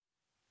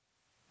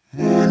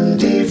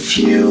If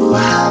you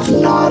have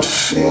not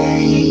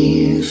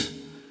faith,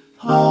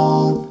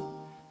 hope,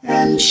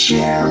 and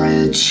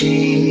charity,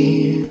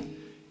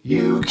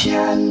 you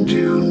can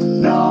do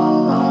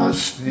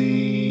nothing.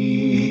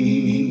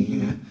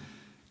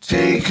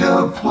 Take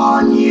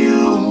upon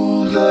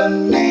you the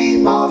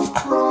name of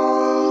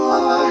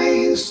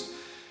Christ,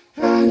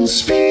 and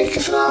speak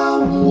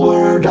the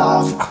word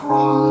of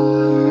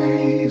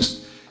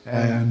Christ,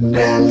 and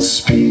then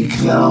speak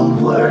the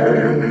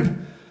word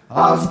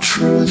of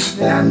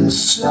truth and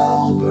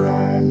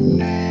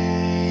soberness.